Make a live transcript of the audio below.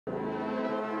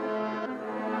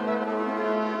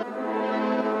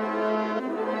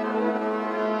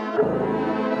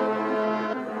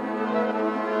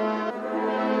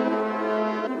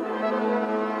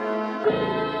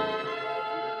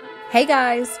Hey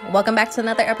guys, welcome back to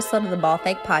another episode of the Ball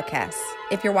Fake Podcast.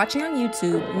 If you're watching on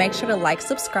YouTube, make sure to like,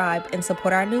 subscribe, and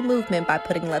support our new movement by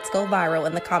putting Let's Go Viral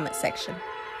in the comment section.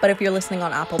 But if you're listening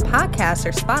on Apple Podcasts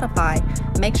or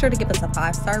Spotify, make sure to give us a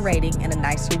 5-star rating and a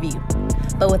nice review.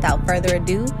 But without further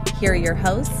ado, here are your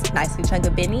hosts, Nicely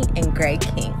Chugga Benny and Greg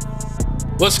King.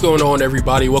 What's going on,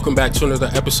 everybody? Welcome back to another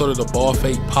episode of the Ball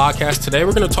Fake Podcast. Today,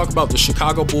 we're going to talk about the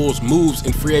Chicago Bulls' moves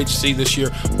in free agency this year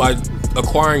by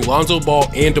acquiring Lonzo Ball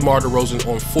and DeMar DeRozan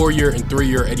on 4-year and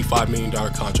 3-year $85 million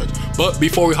contracts. But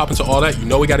before we hop into all that,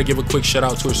 we got to give a quick shout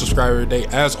out to a subscriber today,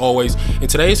 as always. And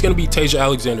today is going to be Tasia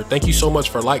Alexander. Thank you so much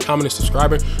for commenting, and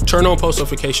subscribing, turn on post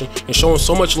notification, and showing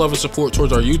so much love and support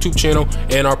towards our YouTube channel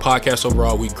and our podcast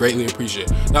overall. We greatly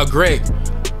appreciate it. Now, Greg,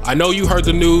 I know you heard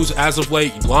the news as of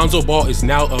late. Lonzo Ball is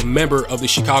now a member of the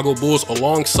Chicago Bulls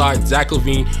alongside Zac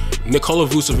Lavine, Nikola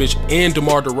Vucevic, and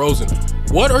DeMar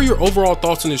DeRozan. What are your overall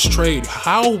thoughts on this trade?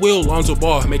 How will Lonzo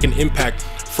Ball make an impact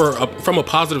from a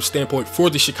positive standpoint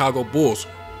for the Chicago Bulls?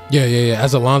 Yeah.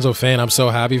 As a Lonzo fan, I'm so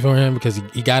happy for him because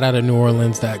he got out of New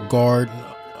Orleans, that guard,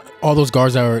 all those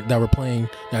guards that were playing,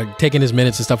 taking his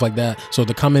minutes and stuff like that. So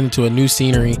to come into a new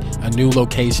scenery, a new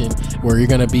location where you're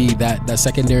gonna be that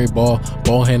secondary ball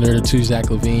handler to Zac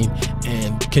Lavine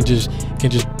and can just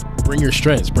bring your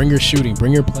strengths, bring your shooting,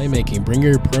 bring your playmaking, bring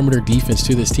your perimeter defense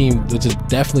to this team, which is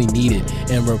definitely needed.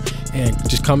 And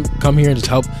just come here and just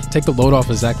help take the load off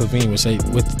of Zac Lavine, which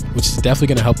is definitely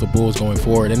going to help the Bulls going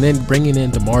forward. And then bringing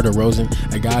in DeMar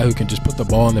DeRozan, a guy who can just put the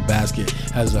ball in the basket,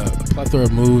 has a plethora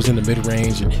of moves in the mid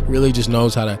range, and really just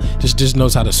knows how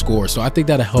to score. So I think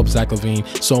that'll help Zac Lavine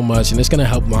so much, and it's going to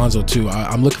help Lonzo too.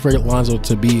 I'm looking for Lonzo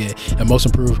to be a most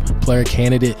improved player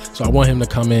candidate. So I want him to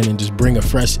come in and just bring a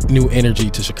fresh new energy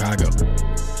to Chicago.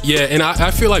 Yeah, and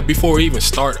I feel like before we even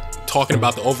start talking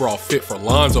about the overall fit for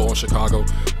Lonzo on Chicago,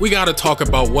 we got to talk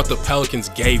about what the Pelicans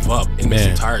gave up in this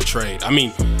entire trade. I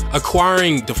mean,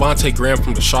 acquiring Devontae Graham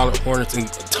from the Charlotte Hornets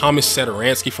and Thomas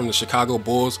Satoransky from the Chicago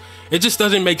Bulls, it just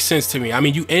doesn't make sense to me. I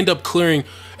mean, you end up clearing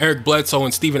Eric Bledsoe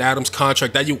and Steven Adams'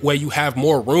 contract. That way you have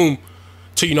more room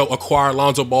to, acquire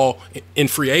Lonzo Ball in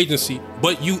free agency,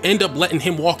 but you end up letting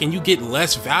him walk and you get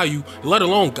less value, let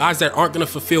alone guys that aren't going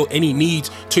to fulfill any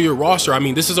needs to your roster. I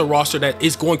mean, this is a roster that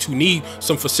is going to need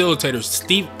some facilitators.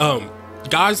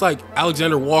 Guys like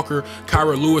Alexander Walker,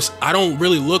 Kyra Lewis, I don't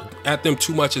really look at them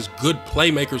too much as good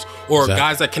playmakers or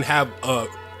guys that can have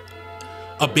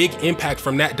a big impact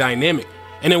from that dynamic.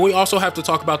 And then we also have to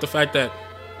talk about the fact that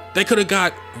they could have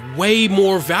got way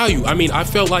more value. I mean, I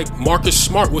felt like Marcus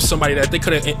Smart was somebody that they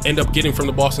could have ended up getting from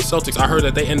the Boston Celtics. I heard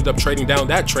that they ended up trading down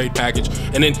that trade package.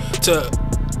 And then to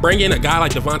bring in a guy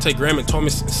like Devontae Graham and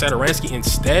Thomas Satoransky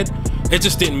instead, it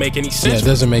just didn't make any sense. Yeah, it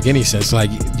doesn't make any sense. Like,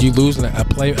 you lose a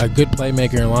good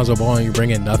playmaker in Lonzo Ball and you bring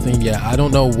in nothing. Yeah, I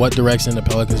don't know what direction the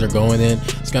Pelicans are going in.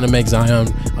 It's going to make Zion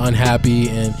unhappy,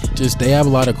 and just they have a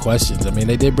lot of questions. I mean,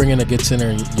 they did bring in a good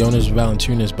center, Jonas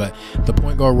Valanciunas, but the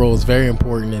point guard role is very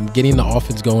important, and getting the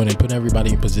offense going and putting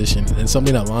everybody in position, and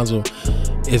something that Lonzo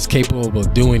is capable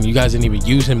of doing. You guys didn't even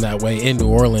use him that way in New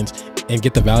Orleans and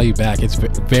get the value back. It's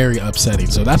very upsetting.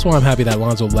 So that's why I'm happy that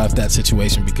Lonzo left that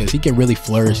situation, because he can really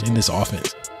flourish in this offense.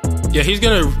 Yeah, he's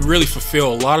going to really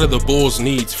fulfill a lot of the Bulls'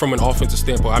 needs from an offensive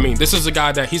standpoint. I mean, this is a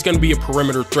guy that he's going to be a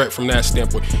perimeter threat from that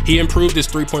standpoint. He improved his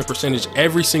three-point percentage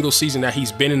every single season that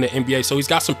he's been in the NBA, so he's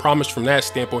got some promise from that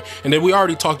standpoint. And then we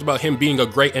already talked about him being a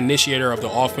great initiator of the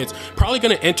offense. Probably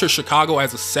going to enter Chicago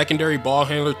as a secondary ball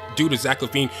handler due to Zac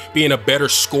Lavine being a better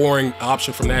scoring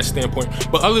option from that standpoint.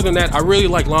 But other than that, I really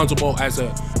like Lonzo Ball as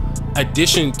an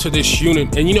addition to this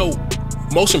unit. And,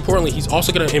 most importantly, he's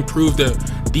also going to improve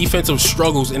the defensive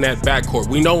struggles in that backcourt.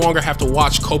 We no longer have to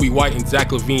watch Kobe White and Zac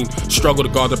Lavine struggle to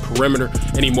guard the perimeter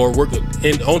anymore.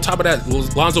 And on top of that,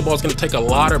 Lonzo Ball is going to take a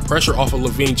lot of pressure off of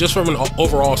Lavine just from an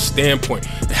overall standpoint,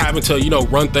 having to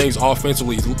run things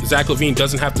offensively. Zac Lavine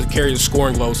doesn't have to carry the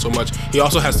scoring load so much. He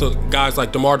also has guys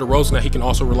like DeMar DeRozan that he can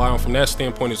also rely on from that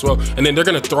standpoint as well. And then they're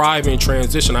going to thrive in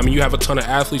transition. I mean, you have a ton of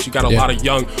athletes. You got a lot of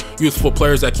young, youthful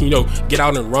players that can get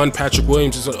out and run. Patrick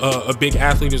Williams is a big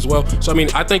athlete as well. So I mean,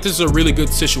 I think this is a really good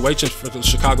situation for the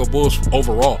Chicago Bulls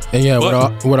overall. And yeah,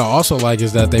 what I also like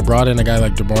is that they brought in a guy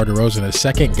like DeMar DeRozan, a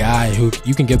second guy who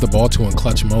you can give the ball to in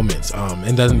clutch moments,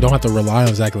 and don't have to rely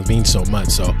on Zac Lavine so much.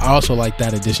 So I also like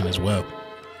that addition as well.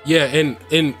 Yeah,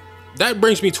 and that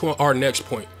brings me to our next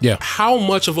point. Yeah, how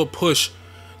much of a push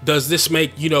does this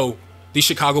make the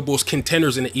Chicago Bulls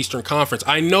contenders in the Eastern Conference?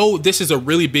 I know this is a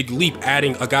really big leap,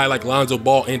 adding a guy like Lonzo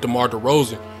Ball and DeMar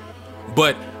DeRozan,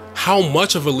 but how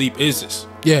much of a leap is this?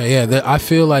 Yeah. I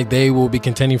feel like they will be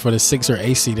contending for the 6th or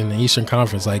 8th seed in the Eastern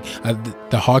Conference. Like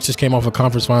the Hawks just came off of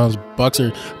conference finals.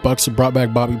 Bucks brought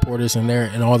back Bobby Portis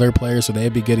and all their players, so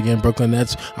they'd be good again. Brooklyn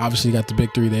Nets obviously got the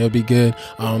big three; they'll be good.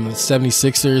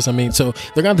 76ers. I mean, so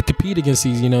they're going to compete against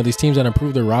these teams that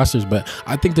improve their rosters. But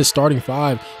I think the starting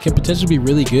 5 can potentially be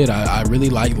really good. I really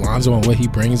like Lonzo and what he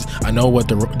brings. I know what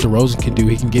Derozan can do.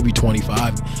 He can give you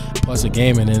 25 plus a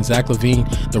game, and then Zach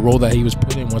Lavine, the role that he was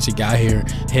put in once he got here,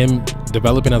 him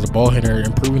developing as a ball hitter,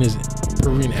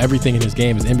 improving everything in his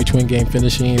game, his in-between game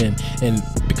finishing, and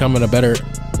becoming a better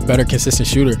consistent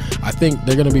shooter. I think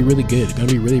they're going to be really good. They're going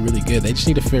to be really, really good. They just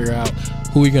need to figure out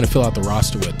who you're going to fill out the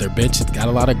roster with. Their bench has got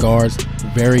a lot of guards,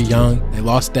 very young. They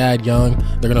lost Dad young.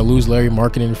 They're going to lose Larry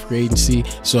Marketing in free agency.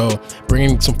 So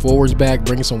bringing some forwards back,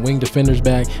 bringing some wing defenders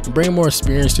back, and bringing more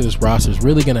experience to this roster is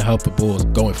really going to help the Bulls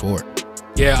going forward.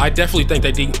 Yeah, I definitely think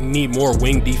they need more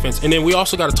wing defense. And then we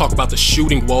also got to talk about the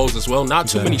shooting woes as well. Not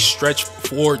too many stretch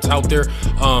forwards out there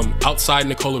outside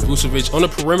Nikola Vucevic. On the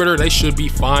perimeter, they should be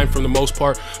fine for the most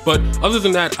part. But other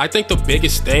than that, I think the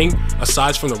biggest thing,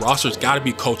 aside from the roster, has got to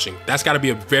be coaching. That's got to be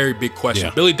a very big question.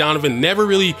 Yeah. Billy Donovan never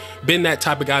really been that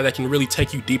type of guy that can really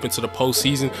take you deep into the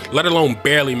postseason, let alone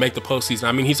barely make the postseason.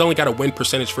 I mean, he's only got a win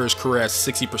percentage for his career at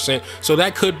 60%. So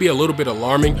that could be a little bit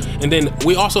alarming. And then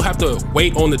we also have to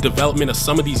wait on the development of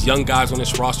some of these young guys on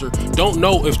this roster. Don't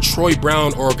know if Troy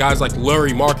Brown or guys like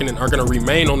Larry Markkinen are going to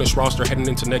remain on this roster heading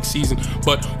into next season,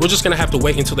 but we're just going to have to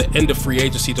wait until the end of free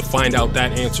agency to find out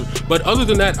that answer. But other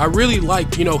than that, I really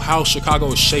like, how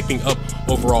Chicago is shaping up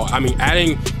overall. I mean,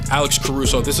 adding Alex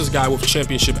Caruso, this is a guy with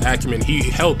championship acumen. He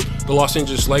helped the Los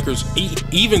Angeles Lakers. He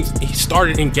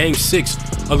started in Game 6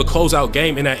 of the closeout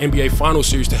game in that NBA Finals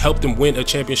series to help them win a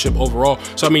championship overall.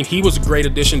 So, I mean, he was a great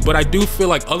addition, but I do feel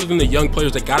like other than the young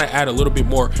players, they got to add a little bit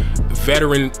more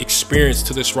veteran experience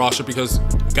to this roster, because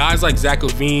guys like Zach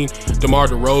Lavine, DeMar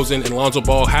DeRozan, and Lonzo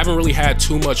Ball haven't really had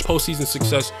too much postseason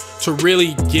success to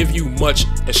really give you much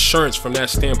assurance from that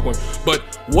standpoint. But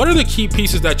what are the key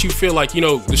pieces that you feel like,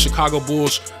 the Chicago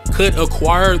Bulls could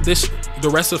acquire the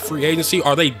rest of free agency?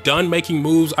 Are they done making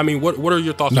moves? I mean, what are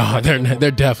your thoughts? No,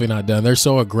 they're definitely not done. They're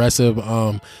so aggressive.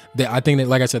 I think that,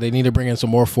 like I said, they need to bring in some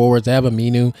more forwards. They have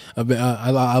Aminu.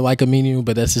 I like Aminu,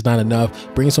 but that's just not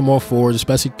enough. Bring some more forwards,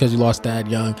 especially because you lost Thad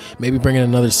Young. Maybe bring in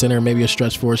another center, maybe a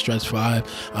stretch 4, stretch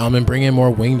 5, and bring in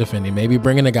more wing defending. Maybe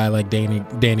bring in a guy like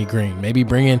Danny Green. Maybe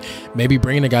bring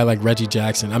in a guy like Reggie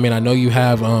Jackson. I mean, I know you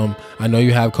have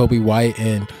Kobe White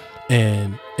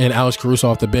and Alex Caruso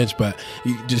off the bench, but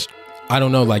you just, I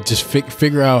don't know, like, just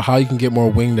figure out how you can get more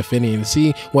wing defending and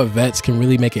see what vets can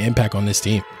really make an impact on this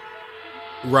team.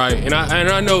 Right, and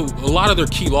I know a lot of their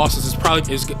key losses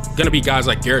is going to be guys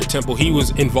like Garrett Temple. He was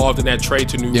involved in that trade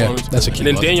to New Orleans. That's a key. And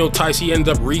then loss. Daniel Tice, he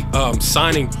ended up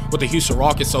signing with the Houston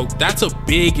Rockets. So that's a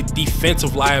big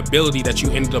defensive liability that you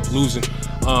ended up losing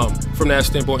from that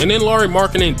standpoint. And then Larry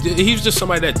Markkinen, he was just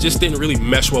somebody that just didn't really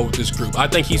mesh well with this group. I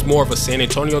think he's more of a San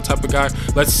Antonio type of guy.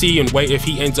 Let's see and wait if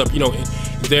he ends up,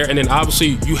 there. And then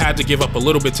obviously you had to give up a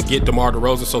little bit to get DeMar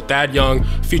DeRozan. So Thad Young,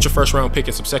 future first-round pick,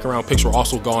 and some second-round picks were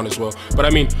also gone as well. But I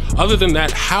mean, other than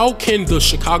that, how can the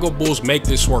Chicago Bulls make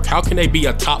this work? How can they be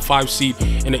a top 5 seed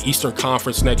in the Eastern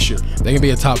Conference next year? They can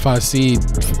be a top 5 seed,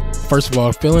 first of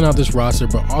all, filling out this roster,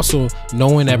 but also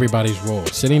knowing everybody's role.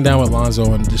 Sitting down with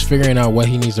Lonzo and just figuring out what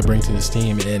he needs to bring to this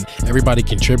team, and everybody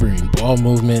contributing. Ball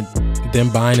movement,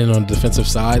 them buying in on the defensive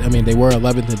side. I mean, they were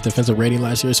 11th in defensive rating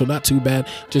last year, so not too bad.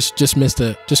 Just missed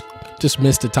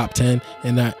the top 10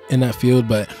 in that field,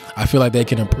 but I feel like they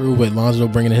can improve with Lonzo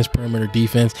bringing in his perimeter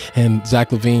defense and Zach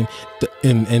Lavine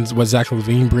and what Zach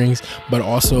Lavine brings, but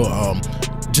also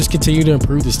just continue to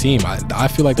improve this team. I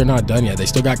feel like they're not done yet. They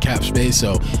still got cap space,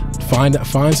 so find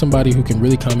somebody who can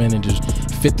really come in and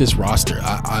just fit this roster.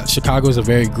 Chicago is a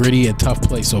very gritty and tough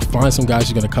place, so find some guys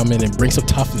who are going to come in and bring some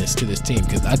toughness to this team,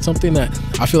 because that's something that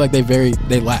I feel like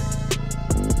they lack.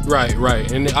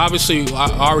 Right. And obviously, I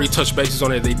already touched bases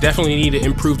on it. They definitely need to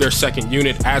improve their second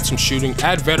unit, add some shooting,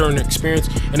 add veteran experience.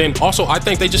 And then also, I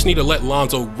think they just need to let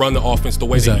Lonzo run the offense the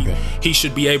way that he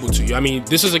should be able to. I mean,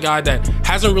 this is a guy that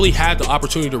hasn't really had the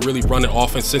opportunity to really run an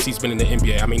offense since he's been in the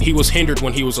NBA. I mean, he was hindered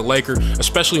when he was a Laker,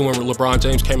 especially when LeBron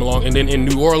James came along. And then in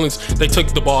New Orleans, they took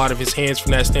the ball out of his hands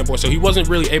from that standpoint. So he wasn't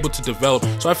really able to develop.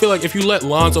 So I feel like if you let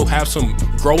Lonzo have some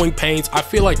growing pains, I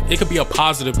feel like it could be a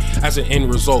positive as an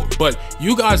end result. But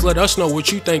you guys guys let us know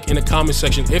what you think in the comment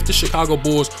section. If the Chicago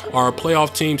Bulls are a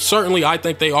playoff team, certainly I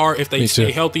think they are if they stay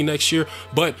healthy next year.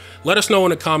 But let us know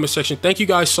in the comment section. Thank you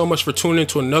guys so much for tuning in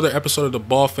to another episode of the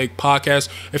Ball Fake Podcast.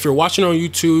 If you're watching on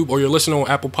YouTube or you're listening on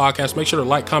Apple Podcasts, make sure to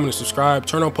like, comment, and subscribe.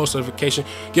 Turn on post notification.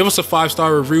 Give us a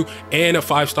 5-star review and a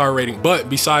 5-star rating. But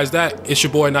besides that, it's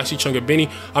your boy Naxi Chunga Benny.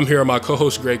 I'm here with my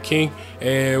co-host Greg King,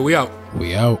 and we out.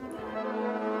 We out.